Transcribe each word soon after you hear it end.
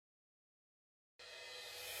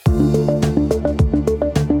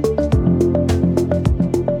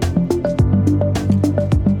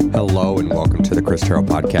Chris Terrell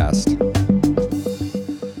Podcast.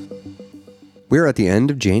 We're at the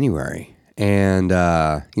end of January, and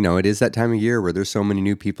it is that time of year where there's so many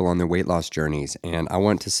new people on their weight loss journeys. And I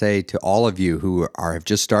want to say to all of you who have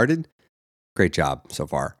just started, great job so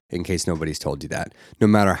far, in case nobody's told you that. No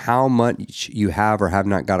matter how much you have or have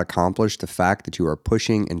not got accomplished, the fact that you are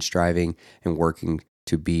pushing and striving and working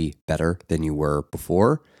to be better than you were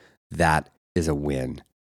before, that is a win.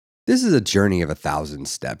 This is a journey of 1,000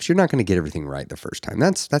 steps. You're not going to get everything right the first time.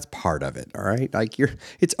 That's part of it, all right?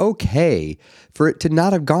 It's okay for it to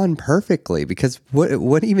not have gone perfectly, because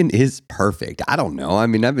what even is perfect? I don't know. I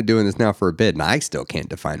mean, I've been doing this now for a bit, and I still can't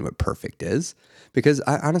define what perfect is, because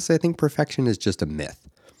I think perfection is just a myth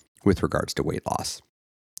with regards to weight loss.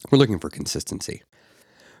 We're looking for consistency.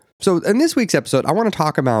 So in this week's episode, I want to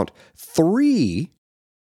talk about 3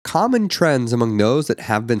 common trends among those that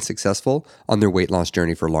have been successful on their weight loss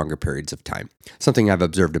journey for longer periods of time. Something I've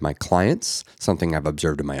observed in my clients, something I've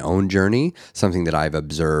observed in my own journey, something that I've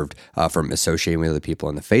observed from associating with other people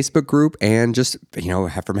in the Facebook group, and just,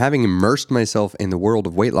 from having immersed myself in the world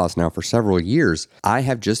of weight loss now for several years, I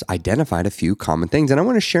have just identified a few common things, and I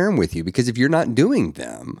want to share them with you, because if you're not doing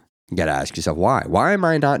them, you got to ask yourself, why? Why am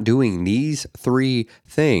I not doing these 3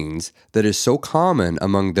 things that is so common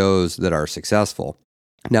among those that are successful?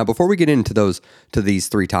 Now, before we get into these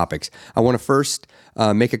 3 topics, I want to first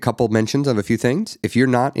make a couple mentions of a few things. If you're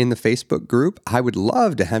not in the Facebook group, I would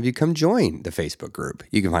love to have you come join the Facebook group.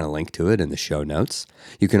 You can find a link to it in the show notes.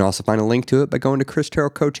 You can also find a link to it by going to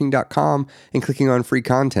christerrellcoaching.com and clicking on free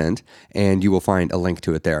content, and you will find a link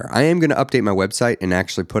to it there. I am going to update my website and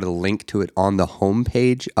actually put a link to it on the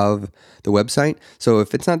homepage of the website. So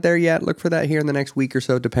if it's not there yet, look for that here in the next week or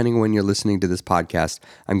so, depending on when you're listening to this podcast.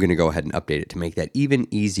 I'm going to go ahead and update it to make that even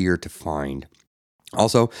easier to find.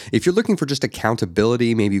 Also, if you're looking for just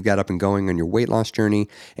accountability, maybe you got up and going on your weight loss journey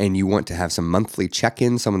and you want to have some monthly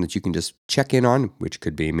check-ins, someone that you can just check in on, which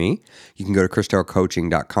could be me, you can go to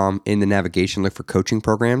christerrellcoaching.com. In the navigation, look for coaching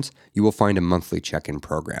programs. You will find a monthly check-in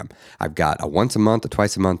program. I've got a once a month, a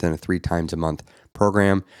twice a month, and a 3 times a month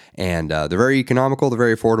program, and they're very economical, they're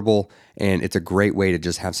very affordable, and it's a great way to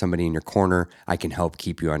just have somebody in your corner. I can help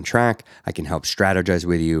keep you on track. I can help strategize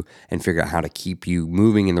with you and figure out how to keep you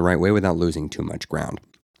moving in the right way without losing too much ground.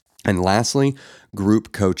 And lastly,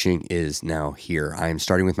 group coaching is now here. I am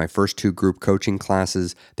starting with my first 2 group coaching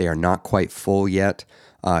classes. They are not quite full yet.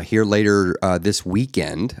 Here later this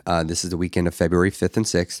weekend, this is the weekend of February 5th and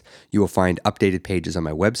 6th, you will find updated pages on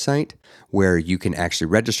my website where you can actually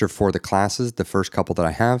register for the classes, the first couple that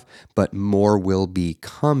I have, but more will be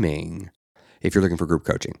coming if you're looking for group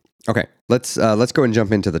coaching. Okay, let's go and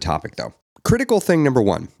jump into the topic though. Critical thing number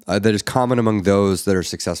 1 that is common among those that are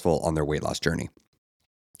successful on their weight loss journey.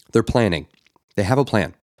 They're planning. They have a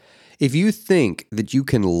plan. If you think that you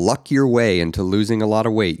can luck your way into losing a lot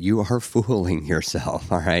of weight, you are fooling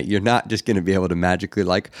yourself, all right? You're not just going to be able to magically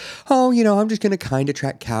I'm just going to kind of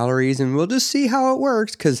track calories and we'll just see how it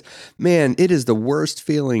works, because, man, it is the worst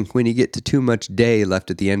feeling when you get to too much day left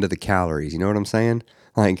at the end of the calories. You know what I'm saying?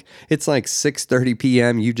 It's like 6:30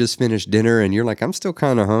 p.m., you just finished dinner and you're like, I'm still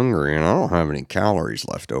kind of hungry and I don't have any calories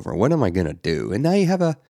left over. What am I going to do? And now you got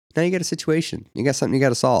a situation. You got something you got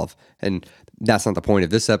to solve. And that's not the point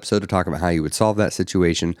of this episode, to talk about how you would solve that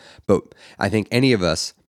situation. But I think any of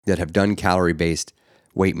us that have done calorie-based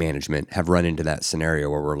weight management have run into that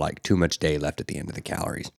scenario where we're like, too much day left at the end of the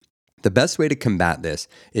calories. The best way to combat this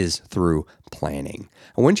is through planning.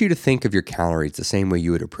 I want you to think of your calories the same way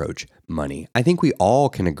you would approach money. I think we all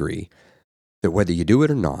can agree that whether you do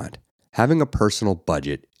it or not, having a personal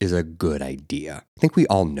budget is a good idea. I think we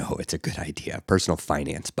all know it's a good idea, personal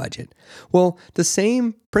finance budget. Well, the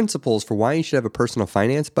same principles for why you should have a personal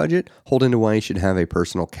finance budget hold into why you should have a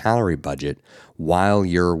personal calorie budget while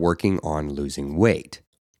you're working on losing weight.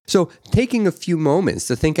 So taking a few moments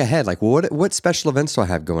to think ahead, like what special events do I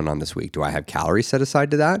have going on this week? Do I have calories set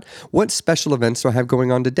aside to that? What special events do I have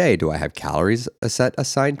going on today? Do I have calories set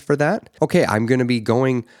aside for that? Okay, I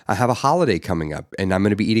have a holiday coming up and I'm going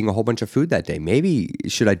to be eating a whole bunch of food that day. Maybe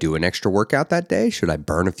should I do an extra workout that day? Should I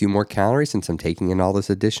burn a few more calories since I'm taking in all this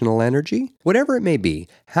additional energy? Whatever it may be,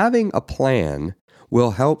 having a plan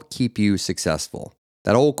will help keep you successful.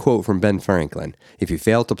 That old quote from Ben Franklin, if you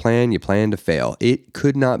fail to plan, you plan to fail. It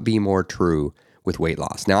could not be more true with weight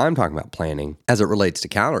loss. Now, I'm talking about planning as it relates to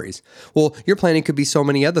calories. Well, your planning could be so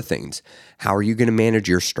many other things. How are you going to manage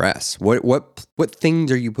your stress? What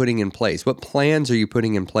things are you putting in place? What plans are you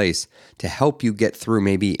putting in place to help you get through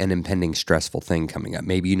maybe an impending stressful thing coming up?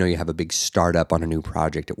 Maybe you have a big startup on a new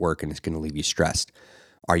project at work and it's going to leave you stressed.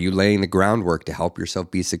 Are you laying the groundwork to help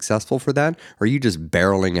yourself be successful for that? Or are you just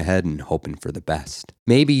barreling ahead and hoping for the best?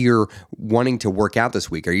 Maybe you're wanting to work out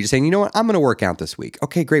this week. Are you just saying, you know what, I'm going to work out this week?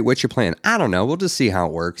 Okay, great. What's your plan? I don't know. We'll just see how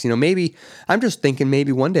it works. Maybe I'm just thinking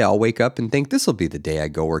maybe one day I'll wake up and think this will be the day I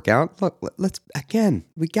go work out. Look,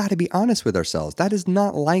 we got to be honest with ourselves. That is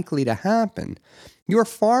not likely to happen. You are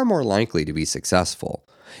far more likely to be successful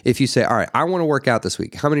if you say, all right, I want to work out this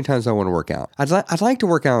week. How many times do I want to work out? I'd like to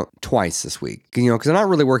work out twice this week, because I'm not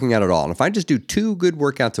really working out at all. And if I just do 2 good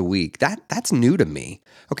workouts a week, that's new to me.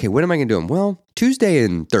 Okay, what am I going to do? Well, Tuesday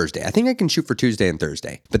and Thursday. I think I can shoot for Tuesday and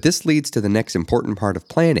Thursday. But this leads to the next important part of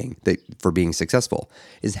planning for being successful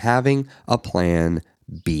is having a plan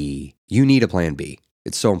B. You need a plan B.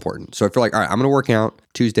 It's so important. So if you're like, all right, I'm going to work out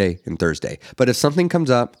Tuesday and Thursday. But if something comes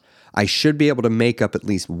up, I should be able to make up at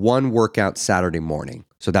least one workout Saturday morning.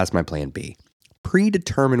 So that's my plan B.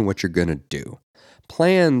 Predetermine what you're going to do.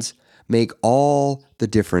 Plans make all the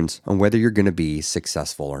difference on whether you're going to be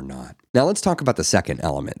successful or not. Now let's talk about the second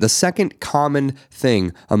element. The second common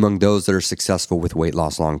thing among those that are successful with weight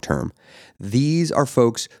loss long term. These are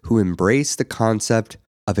folks who embrace the concept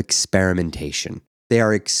of experimentation. They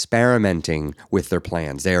are experimenting with their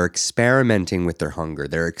plans. They are experimenting with their hunger.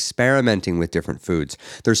 They're experimenting with different foods.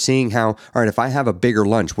 They're seeing how, all right, if I have a bigger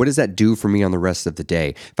lunch, what does that do for me on the rest of the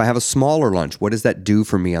day? If I have a smaller lunch, what does that do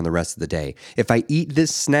for me on the rest of the day? If I eat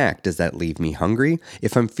this snack, does that leave me hungry?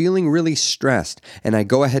 If I'm feeling really stressed and I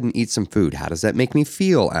go ahead and eat some food, how does that make me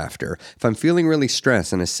feel after? If I'm feeling really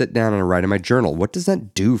stressed and I sit down and I write in my journal, what does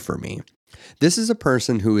that do for me? This is a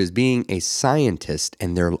person who is being a scientist,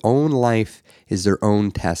 and their own life is their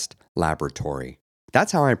own test laboratory.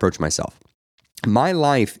 That's how I approach myself. My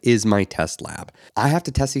life is my test lab. I have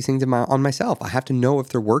to test these things on myself. I have to know if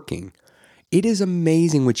they're working. It is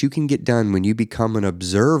amazing what you can get done when you become an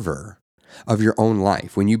observer of your own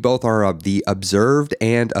life, when you both are the observed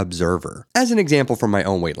and observer. As an example from my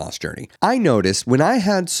own weight loss journey, I noticed when I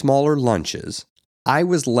had smaller lunches, I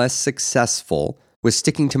was less successful with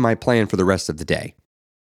sticking to my plan for the rest of the day,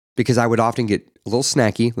 because I would often get a little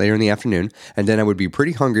snacky later in the afternoon, and then I would be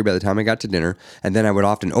pretty hungry by the time I got to dinner, and then I would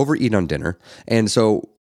often overeat on dinner. And so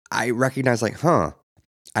I recognized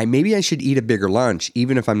maybe I should eat a bigger lunch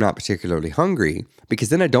even if I'm not particularly hungry, because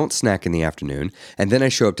then I don't snack in the afternoon, and then I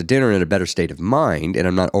show up to dinner in a better state of mind, and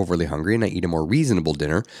I'm not overly hungry, and I eat a more reasonable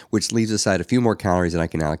dinner, which leaves aside a few more calories that I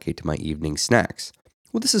can allocate to my evening snacks.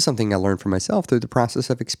 Well, this is something I learned for myself through the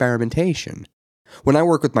process of experimentation. When I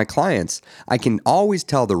work with my clients, I can always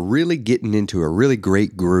tell they're really getting into a really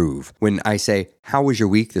great groove when I say, how was your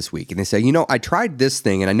week this week? And they say, I tried this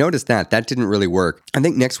thing and I noticed that didn't really work. I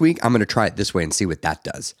think next week I'm going to try it this way and see what that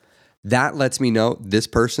does. That lets me know this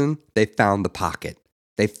person, they found the pocket.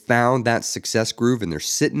 They found that success groove and they're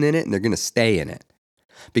sitting in it and they're going to stay in it.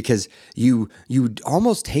 Because you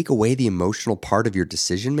almost take away the emotional part of your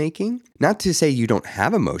decision making. Not to say you don't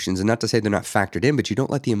have emotions and not to say they're not factored in, but you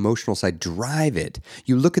don't let the emotional side drive it.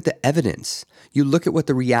 You look at the evidence. You look at what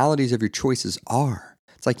the realities of your choices are.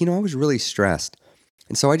 It's like, I was really stressed.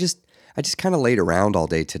 And so I just kind of laid around all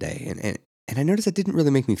day today. And I noticed it didn't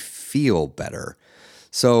really make me feel better.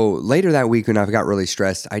 So later that week when I got really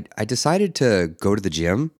stressed, I decided to go to the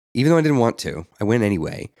gym. Even though I didn't want to, I went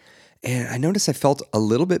anyway. And I noticed I felt a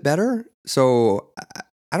little bit better. So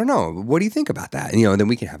I don't know. What do you think about that? And, then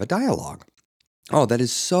we can have a dialogue. Oh, that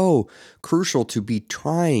is so crucial to be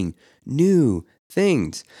trying new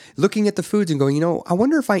things. Looking at the foods and going, I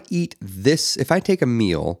wonder if I eat this, if I take a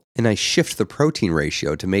meal and I shift the protein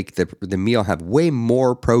ratio to make the meal have way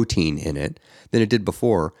more protein in it than it did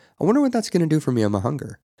before, I wonder what that's going to do for me on my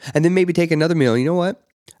hunger. And then maybe take another meal. You know what?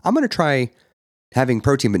 I'm going to try having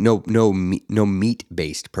protein, but no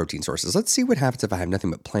meat-based protein sources. Let's see what happens if I have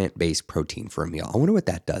nothing but plant-based protein for a meal. I wonder what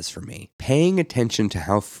that does for me. Paying attention to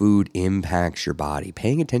how food impacts your body,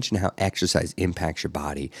 paying attention to how exercise impacts your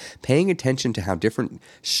body, paying attention to how different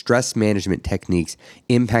stress management techniques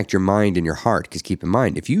impact your mind and your heart. Because keep in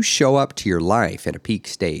mind, if you show up to your life at a peak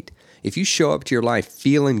state, if you show up to your life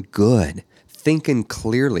feeling good, thinking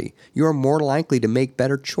clearly, you are more likely to make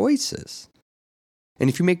better choices. And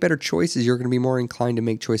if you make better choices, you're going to be more inclined to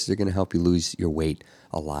make choices that are going to help you lose your weight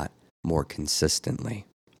a lot more consistently.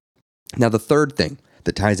 Now, the third thing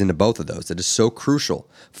that ties into both of those that is so crucial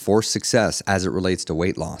for success as it relates to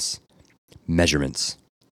weight loss, measurements.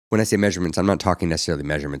 When I say measurements, I'm not talking necessarily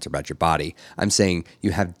measurements about your body. I'm saying you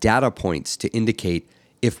have data points to indicate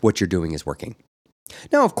if what you're doing is working.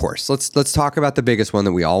 Now, of course, let's talk about the biggest one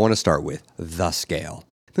that we all want to start with, the scale.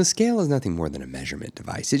 The scale is nothing more than a measurement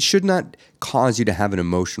device. It should not cause you to have an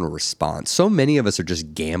emotional response. So many of us are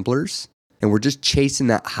just gamblers And we're just chasing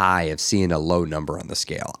that high of seeing a low number on the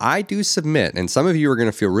scale. I do submit, and some of you are going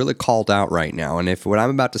to feel really called out right now. And if what I'm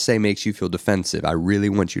about to say makes you feel defensive, I really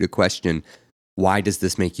want you to question, why does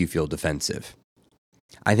this make you feel defensive?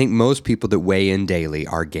 I think most people that weigh in daily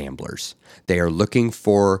are gamblers. They are looking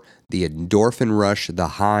for the endorphin rush, the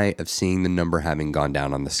high of seeing the number having gone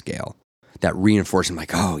down on the scale. That reinforcement,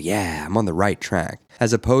 like, oh yeah, I'm on the right track.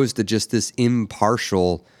 As opposed to just this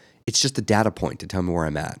impartial, it's just a data point to tell me where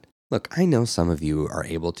I'm at. Look, I know some of you are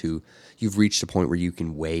able to, you've reached a point where you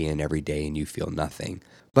can weigh in every day and you feel nothing.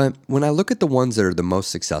 But when I look at the ones that are the most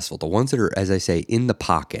successful, the ones that are, as I say, in the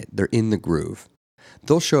pocket, they're in the groove,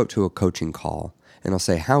 they'll show up to a coaching call and I'll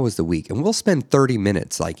say, how was the week? And we'll spend 30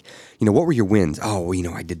 minutes like, what were your wins? Oh,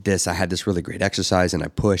 well, I did this. I had this really great exercise and I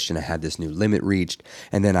pushed and I had this new limit reached.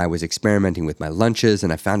 And then I was experimenting with my lunches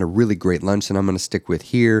and I found a really great lunch that I'm going to stick with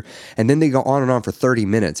here. And then they go on and on for 30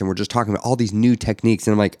 minutes and we're just talking about all these new techniques.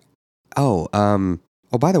 And I'm like, oh,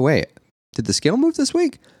 by the way, did the scale move this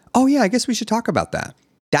week? Oh yeah, I guess we should talk about that.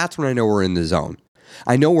 That's when I know we're in the zone.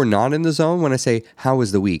 I know we're not in the zone when I say, how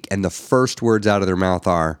was the week? And the first words out of their mouth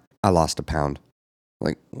are, I lost a pound.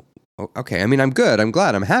 Like, okay, I'm good. I'm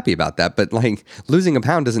glad. I'm happy about that. But like losing a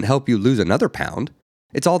pound doesn't help you lose another pound.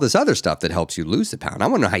 It's all this other stuff that helps you lose the pound. I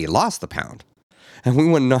want to know how you lost the pound. And we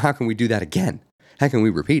want to know, how can we do that again? How can we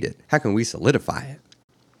repeat it? How can we solidify it?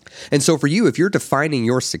 And so for you, if you're defining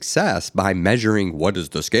your success by measuring what does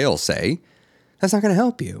the scale say, that's not going to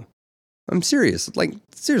help you. I'm serious. Like,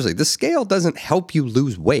 seriously, the scale doesn't help you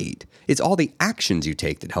lose weight. It's all the actions you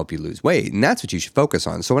take that help you lose weight. And that's what you should focus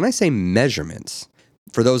on. So when I say measurements,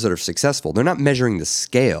 for those that are successful, they're not measuring the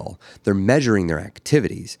scale. They're measuring their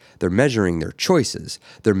activities. They're measuring their choices.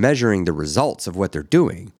 They're measuring the results of what they're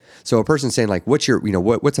doing. So a person's saying like, what's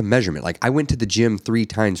a measurement? Like, I went to the gym 3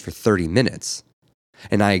 times for 30 minutes.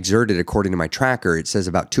 And I exerted, according to my tracker, it says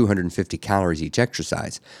about 250 calories each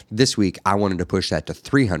exercise. This week, I wanted to push that to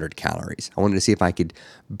 300 calories. I wanted to see if I could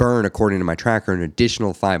burn, according to my tracker, an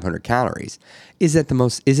additional 500 calories. Is it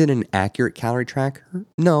an accurate calorie tracker?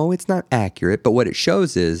 No, it's not accurate. But what it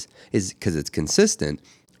shows is because it's consistent,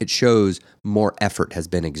 it shows more effort has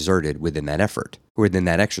been exerted within that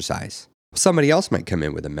exercise. Somebody else might come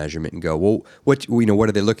in with a measurement and go, well, what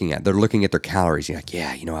are they looking at? They're looking at their calories. You're like,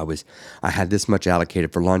 yeah, I had this much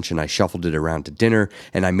allocated for lunch and I shuffled it around to dinner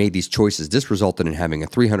and I made these choices. This resulted in having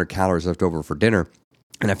 300 calories left over for dinner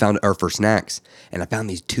or for snacks. And I found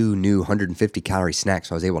these 2 new 150 calorie snacks.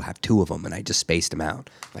 So I was able to have 2 of them and I just spaced them out.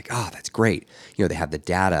 I'm like, oh, that's great. They have the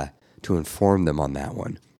data to inform them on that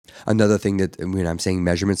one. Another thing that when I'm saying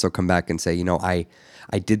measurements, they'll come back and say,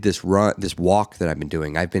 I did this walk that I've been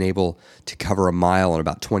doing. I've been able to cover a mile in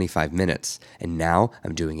about 25 minutes, and now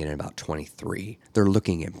I'm doing it in about 23. They're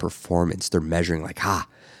looking at performance. They're measuring like,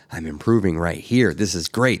 I'm improving right here. This is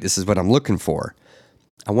great. This is what I'm looking for.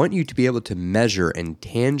 I want you to be able to measure and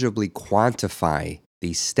tangibly quantify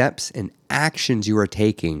the steps and actions you are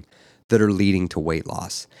taking that are leading to weight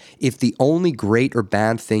loss. If the only great or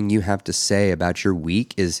bad thing you have to say about your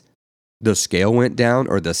week is the scale went down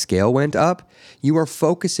or the scale went up, you are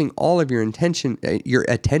focusing all of your attention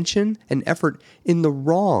and effort in the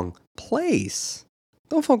wrong place.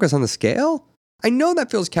 Don't focus on the scale. I know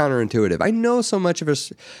that feels counterintuitive. I know so much of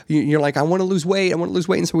us, you're like, I want to lose weight.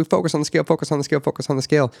 And so we focus on the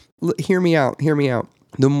scale. Hear me out.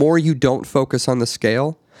 The more you don't focus on the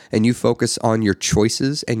scale and you focus on your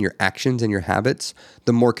choices and your actions and your habits,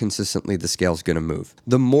 the more consistently the scale is going to move.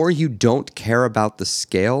 The more you don't care about the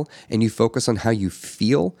scale and you focus on how you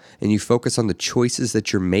feel and you focus on the choices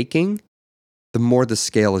that you're making, the more the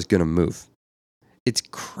scale is going to move. It's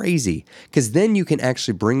crazy because then you can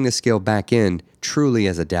actually bring the scale back in truly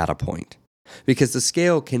as a data point, because the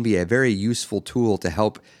scale can be a very useful tool to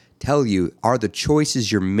help tell you, are the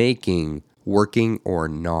choices you're making working or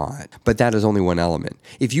not? But that is only one element.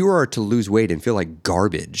 If you are to lose weight and feel like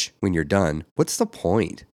garbage when you're done, what's the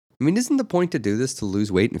point? Isn't the point to do this to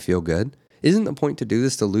lose weight and feel good? Isn't the point to do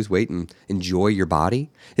this to lose weight and enjoy your body?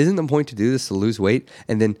 Isn't the point to do this to lose weight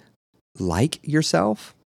and then like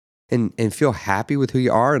yourself and feel happy with who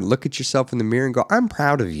you are and look at yourself in the mirror and go, I'm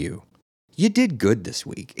proud of you. You did good this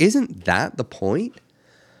week. Isn't that the point?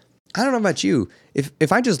 I don't know about you.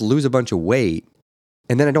 If I just lose a bunch of weight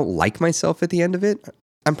and then I don't like myself at the end of it,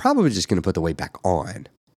 I'm probably just going to put the weight back on.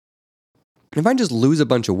 If I just lose a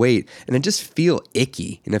bunch of weight and I just feel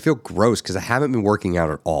icky and I feel gross because I haven't been working out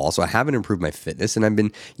at all, so I haven't improved my fitness, and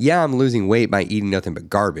I'm losing weight by eating nothing but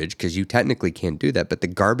garbage, because you technically can't do that, but the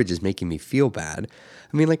garbage is making me feel bad.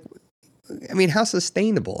 How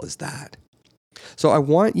sustainable is that? So I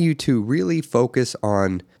want you to really focus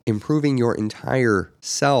on improving your entire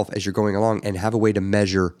self as you're going along and have a way to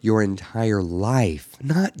measure your entire life,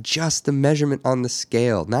 not just the measurement on the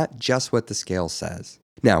scale, not just what the scale says.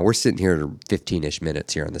 Now, we're sitting here 15-ish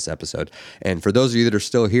minutes here on this episode. And for those of you that are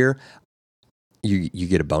still here, you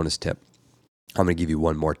get a bonus tip. I'm going to give you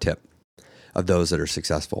one more tip of those that are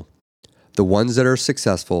successful. The ones that are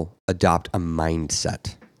successful adopt a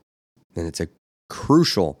mindset. And it's a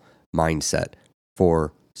crucial mindset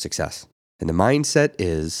for success. And the mindset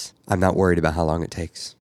is, I'm not worried about how long it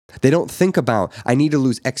takes. They don't think about, I need to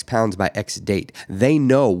lose X pounds by X date. They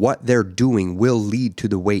know what they're doing will lead to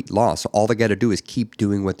the weight loss. So all they got to do is keep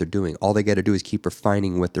doing what they're doing. All they got to do is keep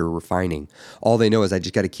refining what they're refining. All they know is I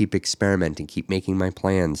just got to keep experimenting, keep making my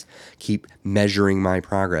plans, keep measuring my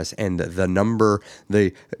progress. And the number,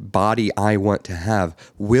 the body I want to have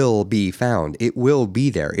will be found. It will be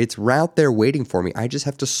there. It's out there waiting for me. I just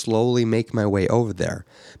have to slowly make my way over there,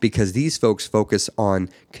 because these folks focus on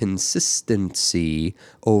consistency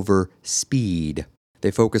over speed. They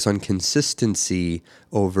focus on consistency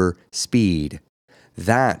over speed.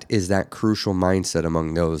 That is that crucial mindset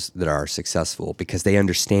among those that are successful, because they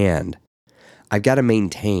understand, I've got to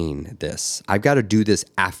maintain this. I've got to do this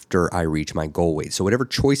after I reach my goal weight. So whatever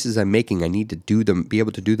choices I'm making, I need to do them, be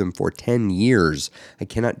able to do them for 10 years. I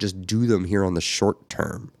cannot just do them here on the short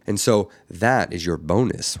term. And so that is your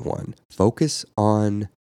bonus one. Focus on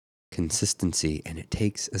consistency, and it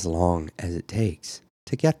takes as long as it takes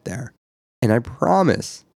to get there. And I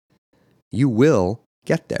promise you will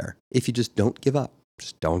get there if you just don't give up.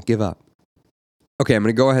 Just don't give up. Okay, I'm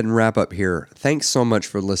going to go ahead and wrap up here. Thanks so much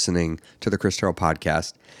for listening to the Chris Terrell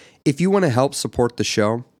Podcast. If you want to help support the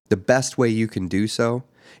show, the best way you can do so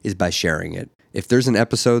is by sharing it. If there's an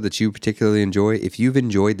episode that you particularly enjoy, if you've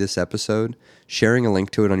enjoyed this episode, sharing a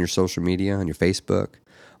link to it on your social media, on your Facebook,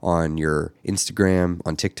 on your Instagram,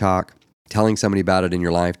 on TikTok, telling somebody about it in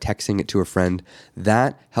your life, texting it to a friend,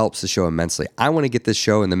 that helps the show immensely. I want to get this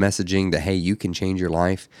show and the messaging that, hey, you can change your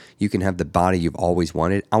life. You can have the body you've always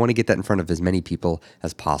wanted. I want to get that in front of as many people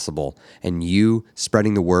as possible. And you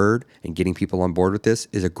spreading the word and getting people on board with this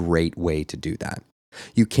is a great way to do that.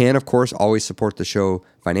 You can, of course, always support the show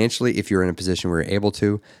financially if you're in a position where you're able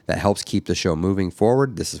to. That helps keep the show moving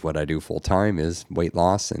forward. This is what I do full time, is weight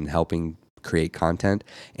loss and helping create content.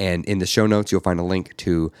 And in the show notes, you'll find a link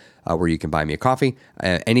to where you can buy me a coffee.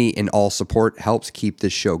 Any and all support helps keep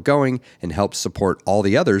this show going and helps support all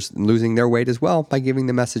the others losing their weight as well by giving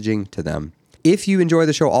the messaging to them. If you enjoy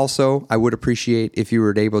the show also, I would appreciate if you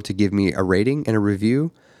were able to give me a rating and a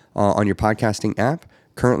review on your podcasting app.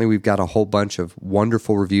 Currently, we've got a whole bunch of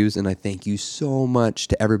wonderful reviews, and I thank you so much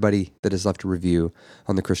to everybody that has left a review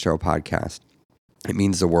on the Chris Terrell Podcast. It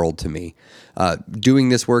means the world to me. Doing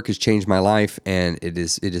this work has changed my life, and it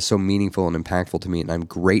is so meaningful and impactful to me, and I'm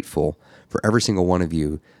grateful for every single one of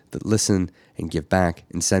you that listen and give back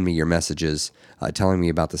and send me your messages telling me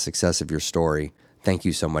about the success of your story. Thank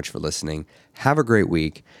you so much for listening. Have a great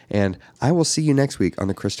week, and I will see you next week on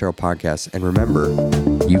the Chris Terrell Podcast. And remember,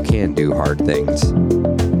 you can do hard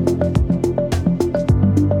things.